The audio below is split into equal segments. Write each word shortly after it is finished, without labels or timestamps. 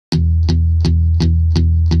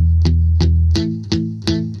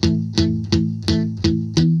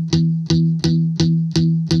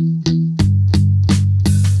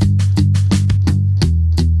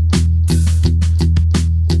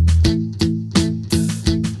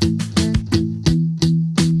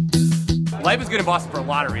Life is good in Boston for a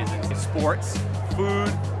lot of reasons. Sports,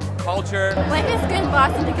 food, culture. Life is good in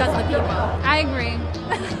Boston because of the people. I agree.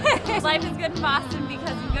 Life is good in Boston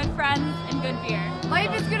because of good friends and good beer.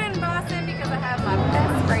 Life is good in Boston because I have my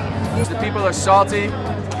best friends. The people are salty,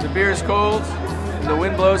 the beer is cold, and the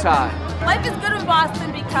wind blows high. Life is good in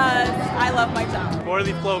Boston because I love my town.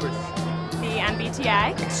 4-leaf clovers. The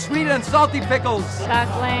MBTA. Sweet and salty pickles.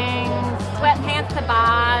 Ducklings. Sweatpants to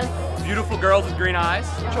bars. Beautiful girls with green eyes.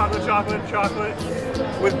 Chocolate, chocolate, chocolate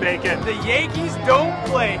with bacon. The Yankees don't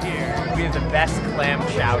play here. We have the best clam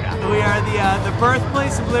chowder. We are the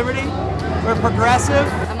birthplace of liberty. We're progressive.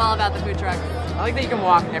 I'm all about the food truck. I like that you can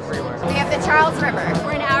walk everywhere. We have the Charles River.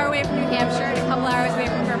 We're an hour away from New Hampshire and a couple hours away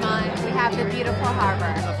from Vermont. We have the beautiful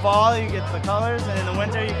harbor. In the fall, you get the colors, and in the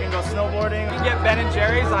winter, you can go snowboarding. You can get Ben and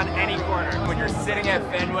Jerry's on any corner when you're sitting at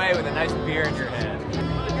Fenway with a nice beer in your hand.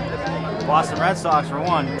 Boston Red Sox for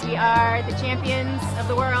one. We are the champions of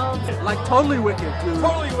the world. Like totally wicked, dude.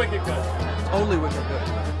 Totally wicked good. Totally wicked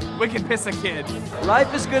good. Wicked piss a kid.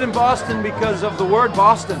 Life is good in Boston because of the word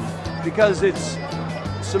Boston. Because it's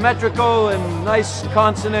symmetrical and nice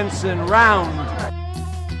consonants and round.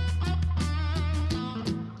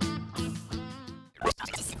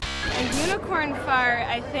 A unicorn fart,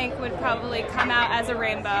 I think, would probably come out as a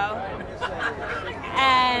rainbow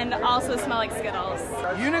and also smell like Skittles.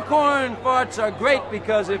 Unicorn farts are great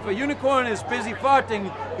because if a unicorn is busy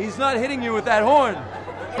farting, he's not hitting you with that horn.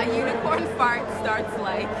 A unicorn fart starts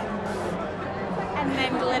like... And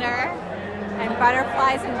then glitter. and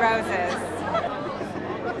butterflies and roses.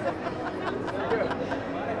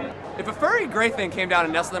 If a furry gray thing came down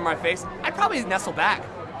and nestled in my face, I'd probably nestle back.